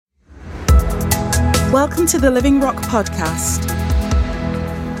Welcome to the Living Rock Podcast.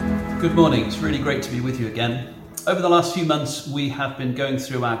 Good morning. It's really great to be with you again. Over the last few months, we have been going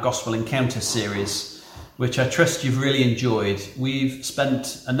through our Gospel Encounter series, which I trust you've really enjoyed. We've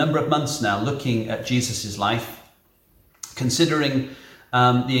spent a number of months now looking at Jesus' life, considering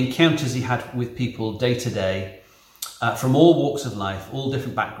the encounters he had with people day to day, from all walks of life, all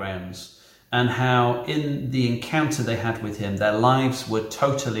different backgrounds, and how in the encounter they had with him, their lives were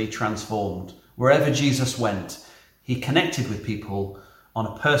totally transformed. Wherever Jesus went, he connected with people on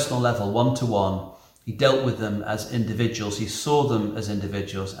a personal level, one-to-one. He dealt with them as individuals, he saw them as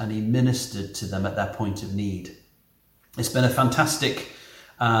individuals, and he ministered to them at their point of need. It's been a fantastic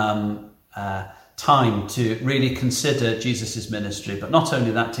time to really consider Jesus' ministry, but not only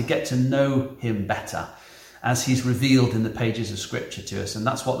that, to get to know him better as he's revealed in the pages of Scripture to us. And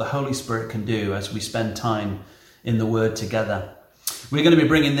that's what the Holy Spirit can do as we spend time in the Word together. We're going to be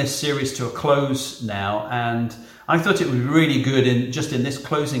bringing this series to a close now, and I thought it would be really good in this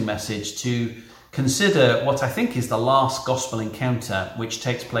closing message to consider what I think is the last gospel encounter, which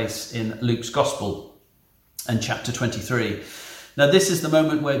takes place in Luke's Gospel and chapter 23. Now, this is the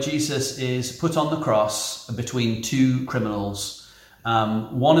moment where Jesus is put on the cross between two criminals,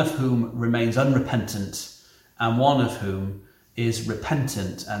 one of whom remains unrepentant and one of whom is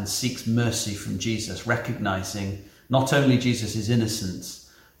repentant and seeks mercy from Jesus, recognizing not only Jesus' innocence,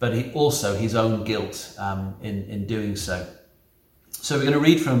 but also his own guilt in doing so. So we're going to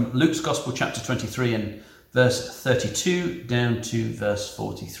read from Luke's Gospel, chapter 23, and verse 32 down to verse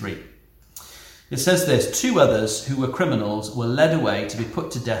 43. It says this: "Two others who were criminals were led away to be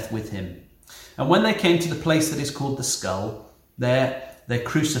put to death with him. And when they came to the place that is called the Skull, there they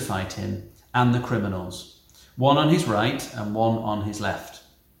crucified him and the criminals, one on his right and one on his left.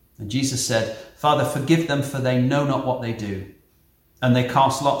 And Jesus said, 'Father, forgive them, for they know not what they do.' And they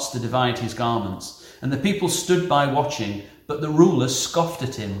cast lots to divide his garments. And the people stood by watching, but the rulers scoffed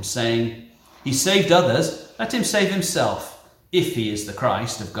at him, saying, 'He saved others, let him save himself, if he is the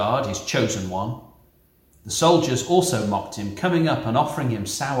Christ of God, his chosen one.' The soldiers also mocked him, coming up and offering him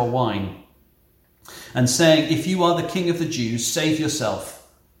sour wine, and saying, 'If you are the King of the Jews, save yourself.'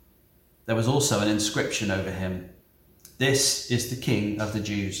 There was also an inscription over him, 'This is the King of the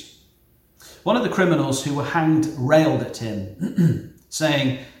Jews.' One of the criminals who were hanged railed at him,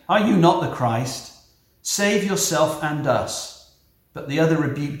 saying, 'Are you not the Christ? Save yourself and us.' But the other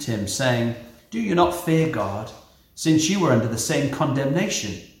rebuked him, saying, 'Do you not fear God, since you are under the same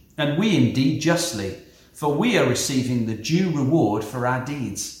condemnation, and we indeed justly, for we are receiving the due reward for our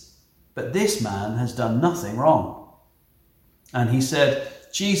deeds. But this man has done nothing wrong.' And he said,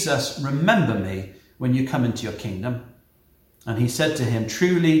 'Jesus, remember me when you come into your kingdom.' And he said to him,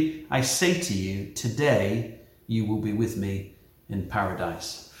 'Truly, I say to you, today you will be with me in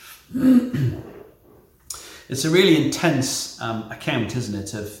paradise.'" It's a really intense account, isn't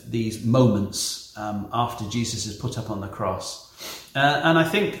it, of these moments after Jesus is put up on the cross. And I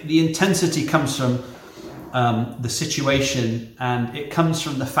think the intensity comes from the situation, and it comes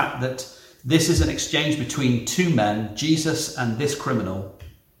from the fact that this is an exchange between two men, Jesus and this criminal,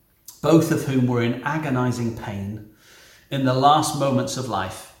 both of whom were in agonizing pain in the last moments of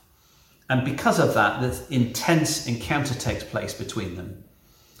life. And because of that, this intense encounter takes place between them.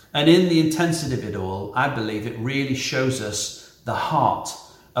 And in the intensity of it all, I believe it really shows us the heart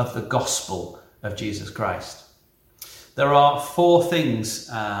of the gospel of Jesus Christ. There are four things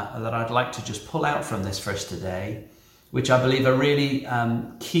that I'd like to just pull out from this for us today, which I believe are really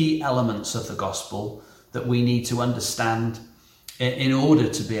key elements of the gospel that we need to understand in order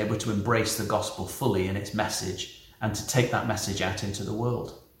to be able to embrace the gospel fully in its message and to take that message out into the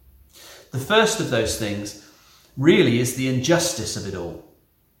world. The first of those things really is the injustice of it all.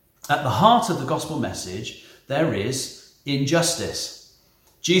 At the heart of the gospel message, there is injustice.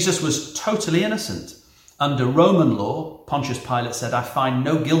 Jesus was totally innocent. Under Roman law, Pontius Pilate said, "I find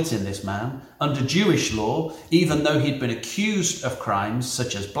no guilt in this man." Under Jewish law, even though he'd been accused of crimes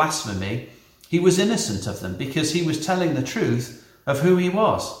such as blasphemy, he was innocent of them because he was telling the truth of who he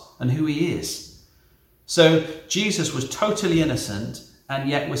was and who he is. So Jesus was totally innocent and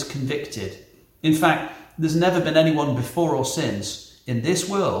yet was convicted. In fact, there's never been anyone before or since in this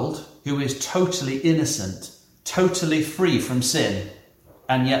world who is totally innocent, totally free from sin,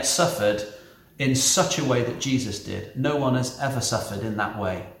 and yet suffered in such a way that Jesus did. No one has ever suffered in that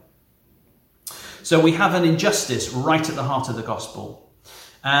way. So we have an injustice right at the heart of the gospel.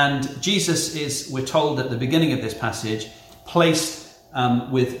 And Jesus is, we're told at the beginning of this passage, placed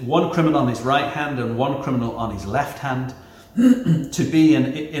with one criminal on his right hand and one criminal on his left hand, to be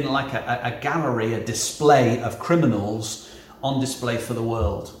in like a gallery, a display of criminals on display for the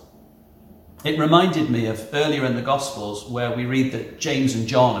world. It reminded me of earlier in the Gospels where we read that James and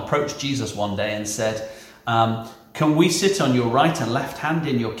John approached Jesus one day and said, can we sit on your right and left hand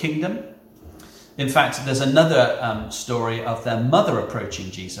in your kingdom? In fact, there's another story of their mother approaching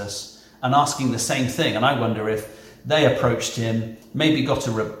Jesus and asking the same thing. And I wonder if they approached him, maybe got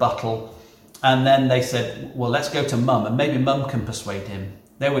a rebuttal, and then they said, well, let's go to mum, and maybe mum can persuade him.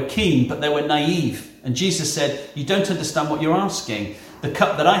 They were keen, but they were naive. And Jesus said, you don't understand what you're asking. The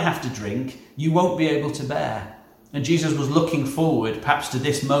cup that I have to drink, you won't be able to bear. And Jesus was looking forward perhaps to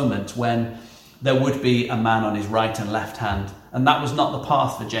this moment when there would be a man on his right and left hand. And that was not the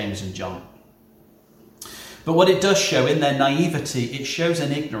path for James and John. But what it does show in their naivety, it shows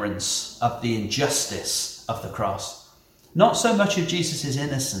an ignorance of the injustice of the cross. Not so much of Jesus'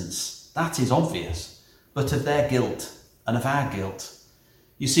 innocence, that is obvious, but of their guilt and of our guilt.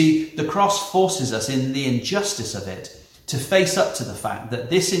 You see, the cross forces us in the injustice of it to face up to the fact that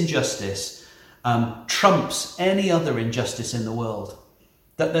this injustice trumps any other injustice in the world.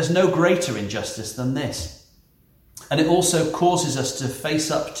 That there's no greater injustice than this. And it also causes us to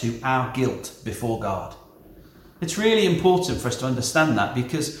face up to our guilt before God. It's really important for us to understand that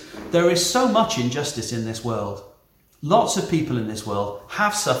because there is so much injustice in this world. Lots of people in this world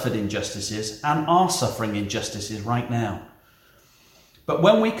have suffered injustices and are suffering injustices right now. But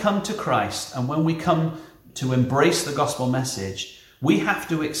when we come to Christ and when we come to embrace the gospel message, we have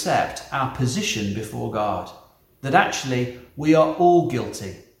to accept our position before God. That actually we are all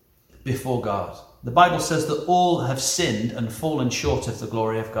guilty before God. The Bible says that all have sinned and fallen short of the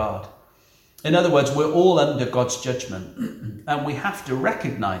glory of God. In other words, we're all under God's judgment. And we have to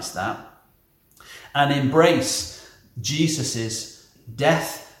recognize that and embrace Jesus'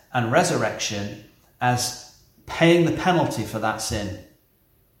 death and resurrection as paying the penalty for that sin.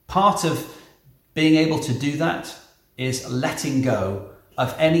 Part of being able to do that is letting go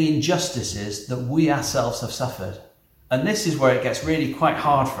of any injustices that we ourselves have suffered. And this is where it gets really quite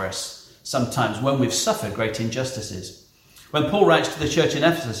hard for us sometimes when we've suffered great injustices. When Paul writes to the church in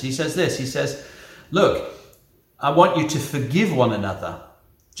Ephesus, he says this, he says, look, I want you to forgive one another,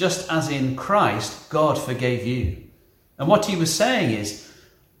 just as in Christ God forgave you. And what he was saying is,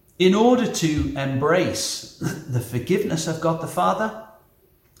 in order to embrace the forgiveness of God the Father,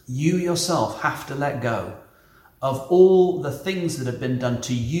 you yourself have to let go of all the things that have been done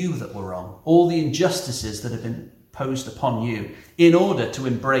to you that were wrong, all the injustices that have been imposed upon you, in order to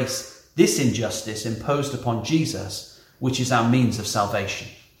embrace this injustice imposed upon Jesus, which is our means of salvation.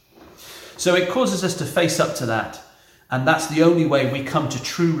 So it causes us to face up to that, and that's the only way we come to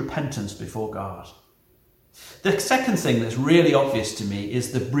true repentance before God. The second thing that's really obvious to me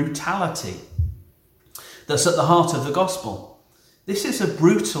is the brutality that's at the heart of the gospel. This is a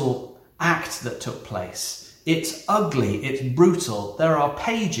brutal act that took place. It's ugly, it's brutal. There are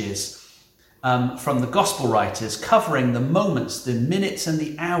pages from the gospel writers covering the moments, the minutes and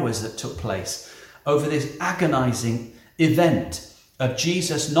the hours that took place over this agonizing event of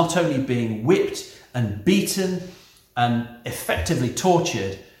Jesus not only being whipped and beaten and effectively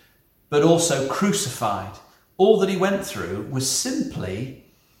tortured, but also crucified. All that he went through was simply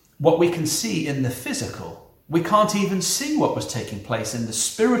what we can see in the physical. We can't even see what was taking place in the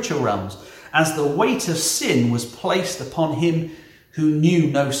spiritual realms as the weight of sin was placed upon him who knew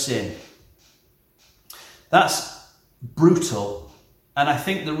no sin. That's brutal. And I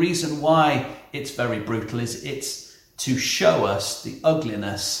think the reason why it's very brutal is it's to show us the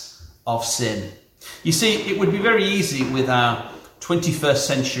ugliness of sin. You see, it would be very easy with our 21st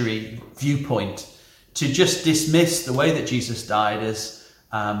century viewpoint to just dismiss the way that Jesus died as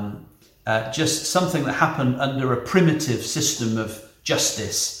just something that happened under a primitive system of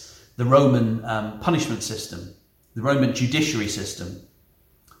justice, the Roman punishment system, the Roman judiciary system.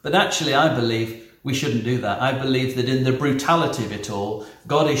 But actually, I believe we shouldn't do that. I believe that in the brutality of it all,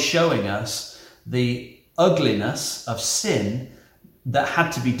 God is showing us the ugliness of sin that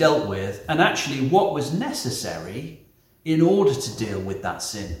had to be dealt with, and actually what was necessary in order to deal with that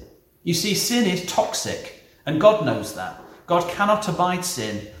sin. You see, sin is toxic, and God knows that. God cannot abide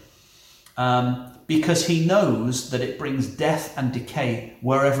sin because he knows that it brings death and decay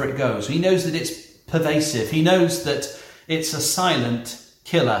wherever it goes. He knows that it's pervasive. He knows that it's a silent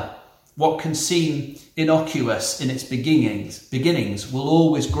killer. What can seem innocuous in its beginnings will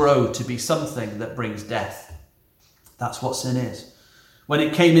always grow to be something that brings death. That's what sin is. When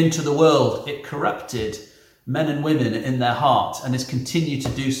it came into the world, it corrupted men and women in their heart and has continued to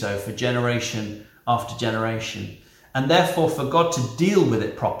do so for generation after generation. And therefore, for God to deal with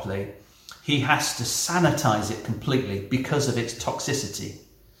it properly, he has to sanitize it completely because of its toxicity.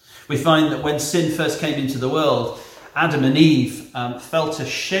 We find that when sin first came into the world, Adam and Eve felt a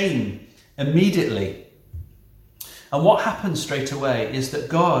shame immediately. And what happened straight away is that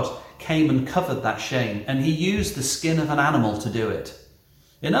God came and covered that shame, and he used the skin of an animal to do it.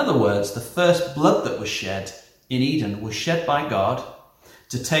 In other words, the first blood that was shed in Eden was shed by God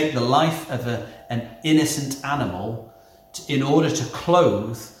to take the life of an innocent animal in order to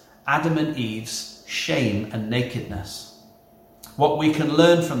clothe Adam and Eve's shame and nakedness. What we can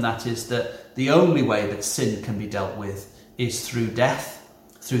learn from that is that the only way that sin can be dealt with is through death,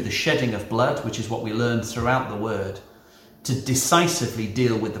 through the shedding of blood, which is what we learn throughout the Word, to decisively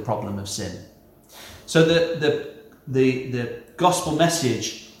deal with the problem of sin. So the gospel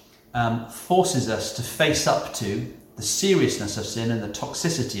message forces us to face up to the seriousness of sin and the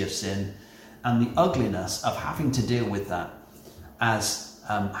toxicity of sin and the ugliness of having to deal with that, as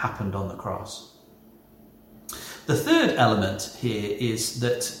happened on the cross. The third element here is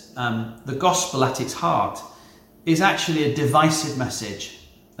that the gospel at its heart is actually a divisive message.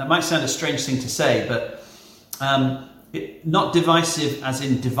 That might sound a strange thing to say, but not divisive as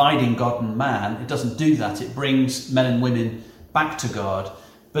in dividing God and man. It doesn't do that. It brings men and women back to God,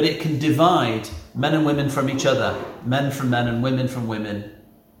 but it can divide men and women from each other, men from men and women from women,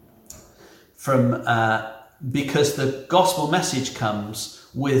 because the gospel message comes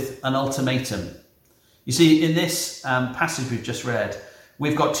with an ultimatum. You see, in this passage we've just read,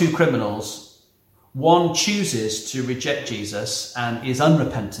 we've got two criminals. One chooses to reject Jesus and is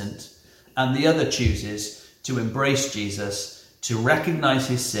unrepentant, and the other chooses to embrace Jesus, to recognize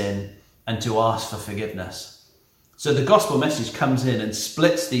his sin, and to ask for forgiveness. So the gospel message comes in and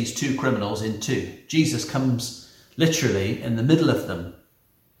splits these two criminals in two. Jesus comes literally in the middle of them.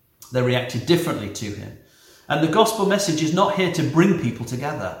 They reacted differently to him. And the gospel message is not here to bring people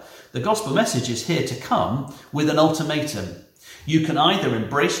together. The gospel message is here to come with an ultimatum. You can either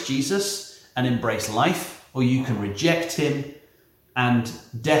embrace Jesus and embrace life, or you can reject him and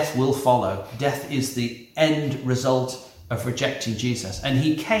death will follow. Death is the end result of rejecting Jesus. And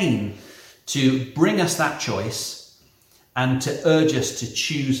he came to bring us that choice and to urge us to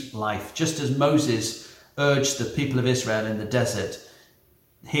choose life. Just as Moses urged the people of Israel in the desert,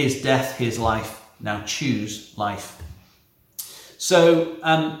 here's death, here's life, now choose life. So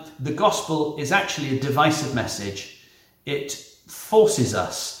the gospel is actually a divisive message. It forces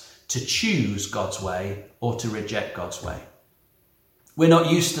us to choose God's way or to reject God's way. We're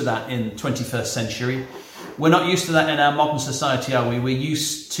not used to that in 21st century. We're not used to that in our modern society, are we? We're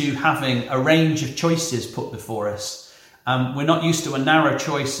used to having a range of choices put before us. We're not used to a narrow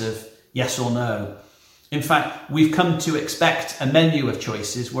choice of yes or no. In fact, we've come to expect a menu of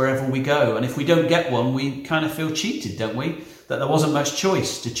choices wherever we go. And if we don't get one, we kind of feel cheated, don't we? That there wasn't much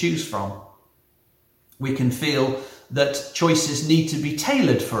choice to choose from. We can feel that choices need to be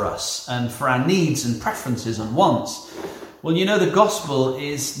tailored for us and for our needs and preferences and wants. Well, you know, the gospel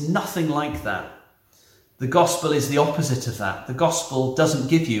is nothing like that. The gospel is the opposite of that. The gospel doesn't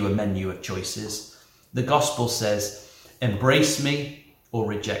give you a menu of choices. The gospel says, embrace me or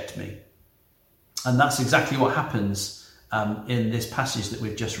reject me. And that's exactly what happens in this passage that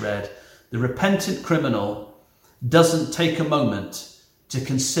we've just read. The repentant criminal doesn't take a moment to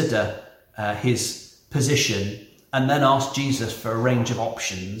consider his position and then ask Jesus for a range of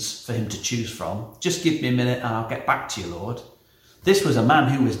options for him to choose from. Just give me a minute and I'll get back to you, Lord. This was a man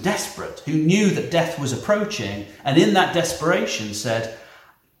who was desperate, who knew that death was approaching, and in that desperation said,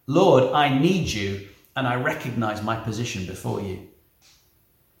 Lord, I need you, and I recognize my position before you.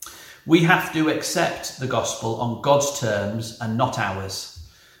 We have to accept the gospel on God's terms and not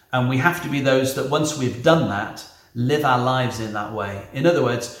ours. And we have to be those that once we've done that, live our lives in that way. In other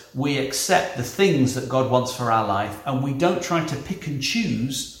words, we accept the things that God wants for our life, and we don't try to pick and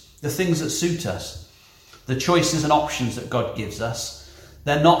choose the things that suit us. The choices and options that God gives us,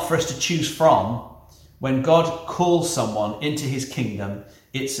 they're not for us to choose from. When God calls someone into his kingdom,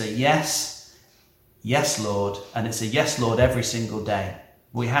 it's a yes, yes, Lord, and it's a yes, Lord, every single day.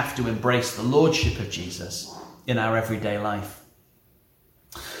 We have to embrace the lordship of Jesus in our everyday life.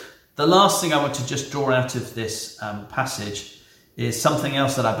 The last thing I want to just draw out of this passage is something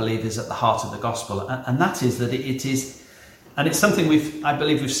else that I believe is at the heart of the gospel, and that is that it is, and it's something I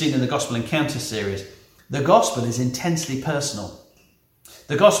believe we've seen in the Gospel Encounter series. The gospel is intensely personal.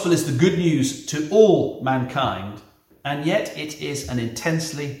 The gospel is the good news to all mankind, and yet it is an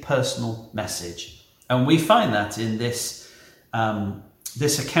intensely personal message. And we find that in this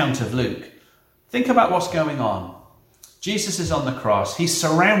account of Luke. Think about what's going on. Jesus is on the cross. He's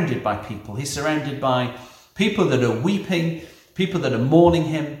surrounded by people. He's surrounded by people that are weeping, people that are mourning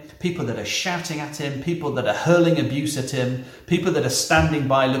him, people that are shouting at him, people that are hurling abuse at him, people that are standing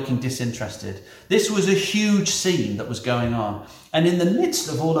by looking disinterested. This was a huge scene that was going on. And in the midst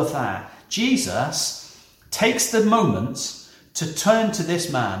of all of that, Jesus takes the moments to turn to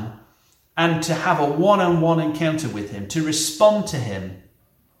this man and to have a one-on-one encounter with him, to respond to him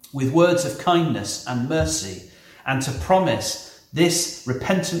with words of kindness and mercy, and to promise this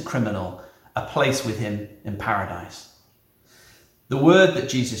repentant criminal a place with him in paradise. The word that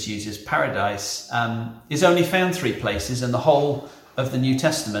Jesus uses, paradise, is only found 3 places in the whole of the New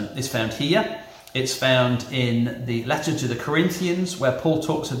Testament. It's found here. It's found in the letter to the Corinthians, where Paul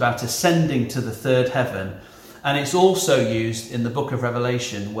talks about ascending to the 3rd heaven. And it's also used in the book of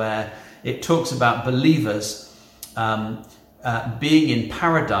Revelation, where it talks about believers being in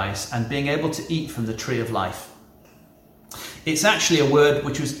paradise and being able to eat from the tree of life. It's actually a word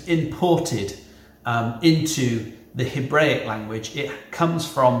which was imported into the Hebraic language. It comes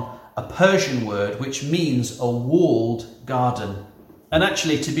from a Persian word which means a walled garden. And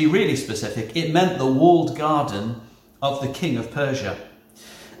actually, to be really specific, it meant the walled garden of the king of Persia.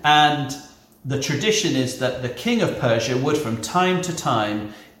 And the tradition is that the king of Persia would from time to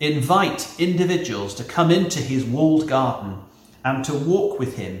time invite individuals to come into his walled garden and to walk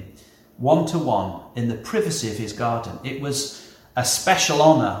with him one-to-one in the privacy of his garden. It was a special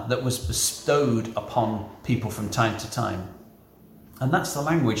honour that was bestowed upon people from time to time. And that's the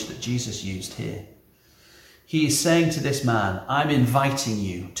language that Jesus used here. He is saying to this man, I'm inviting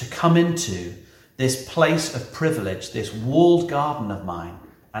you to come into this place of privilege, this walled garden of mine,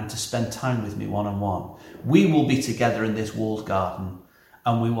 and to spend time with me one-on-one. We will be together in this walled garden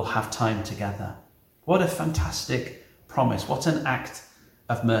and we will have time together. What a fantastic promise. What an act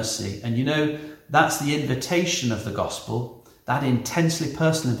of mercy. And you know, that's the invitation of the gospel, that intensely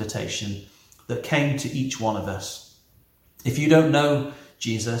personal invitation that came to each one of us. If you don't know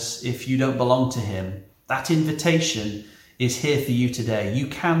Jesus, if you don't belong to him, that invitation is here for you today. You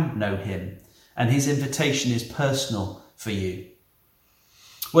can know him, and his invitation is personal for you.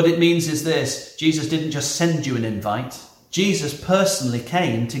 What it means is this: Jesus didn't just send you an invite. Jesus personally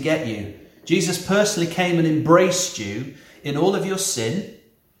came to get you. Jesus personally came and embraced you in all of your sin,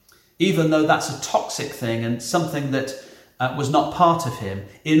 even though that's a toxic thing and something that was not part of him,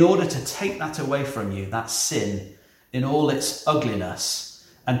 in order to take that away from you, that sin in all its ugliness,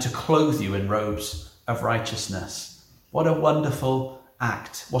 and to clothe you in robes of righteousness. What a wonderful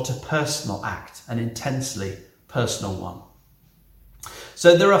act. What a personal act, an intensely personal one.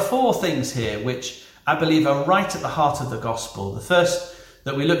 So there are 4 things here which I believe are right at the heart of the gospel. The first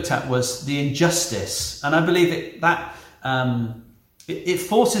that we looked at was the injustice, and I believe it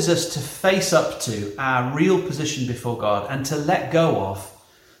forces us to face up to our real position before God and to let go of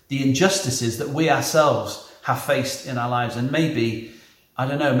the injustices that we ourselves have faced in our lives, and maybe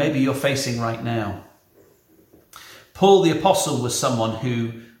you're facing right now. Paul the Apostle was someone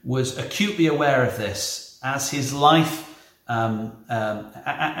who was acutely aware of this as his life,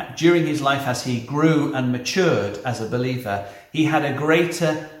 during his life as he grew and matured as a believer. He had a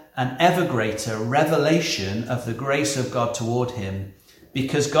greater and ever greater revelation of the grace of God toward him,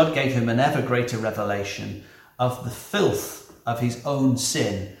 because God gave him an ever greater revelation of the filth of his own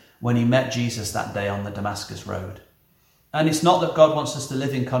sin when he met Jesus that day on the Damascus Road. And it's not that God wants us to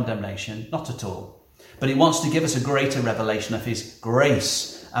live in condemnation, not at all. But he wants to give us a greater revelation of his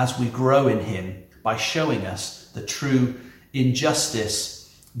grace as we grow in him, by showing us the true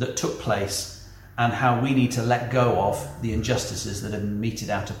injustice that took place and how we need to let go of the injustices that have been meted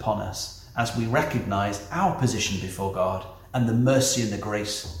out upon us as we recognise our position before God and the mercy and the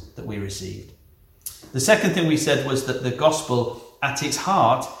grace that we received. The second thing we said was that the gospel at its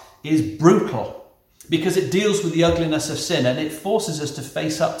heart is brutal, because it deals with the ugliness of sin and it forces us to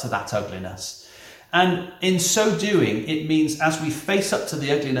face up to that ugliness. And in so doing, it means as we face up to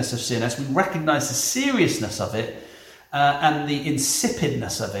the ugliness of sin, as we recognise the seriousness of it and the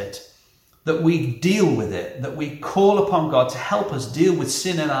insipidness of it, that we deal with it, that we call upon God to help us deal with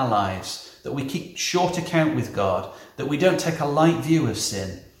sin in our lives, that we keep short account with God, that we don't take a light view of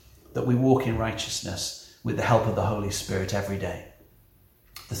sin, that we walk in righteousness with the help of the Holy Spirit every day.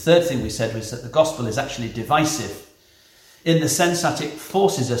 The third thing we said was that the gospel is actually divisive, in the sense that it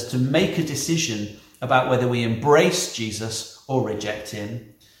forces us to make a decision about whether we embrace Jesus or reject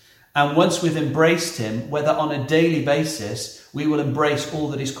him. And once we've embraced him, whether on a daily basis, we will embrace all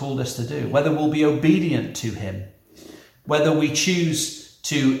that he's called us to do, whether we'll be obedient to him, whether we choose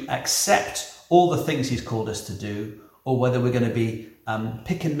to accept all the things he's called us to do, or whether we're going to be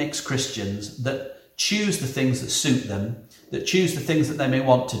pick and mix Christians that choose the things that suit them, that choose the things that they may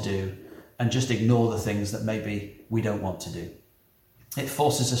want to do, and just ignore the things that maybe we don't want to do. It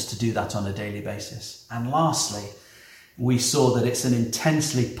forces us to do that on a daily basis. And lastly, we saw that it's an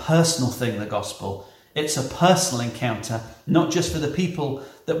intensely personal thing, the gospel. It's a personal encounter, not just for the people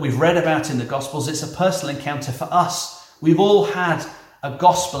that we've read about in the Gospels. It's a personal encounter for us. We've all had a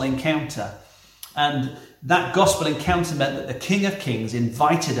gospel encounter. And that gospel encounter meant that the King of Kings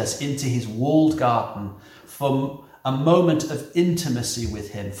invited us into his walled garden for a moment of intimacy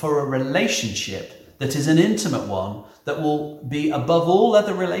with him, for a relationship that is an intimate one that will be above all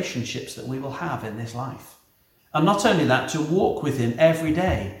other relationships that we will have in this life. And not only that, to walk with him every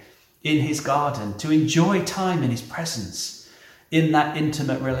day in his garden, to enjoy time in his presence, in that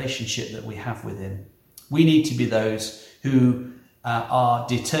intimate relationship that we have with him. We need to be those who are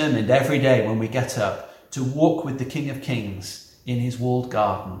determined every day when we get up to walk with the King of Kings in his walled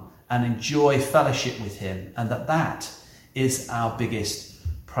garden and enjoy fellowship with him, and that is our biggest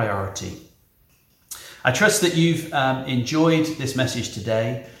priority. I trust that you've enjoyed this message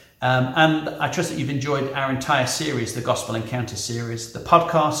today. And I trust that you've enjoyed our entire series, the Gospel Encounter series. The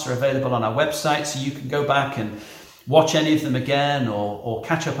podcasts are available on our website, so you can go back and watch any of them again or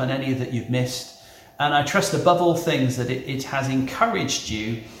catch up on any that you've missed. And I trust above all things that it has encouraged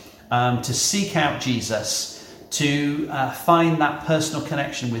you to seek out Jesus, to find that personal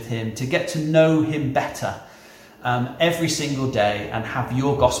connection with him, to get to know him better every single day and have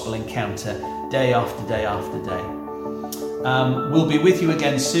your gospel encounter day after day after day. We'll be with you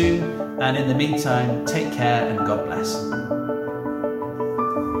again soon, and in the meantime, take care and God bless.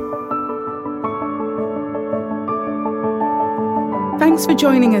 Thanks for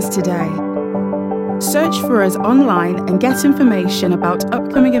joining us today. Search for us online and get information about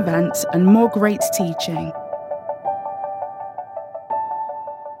upcoming events and more great teaching.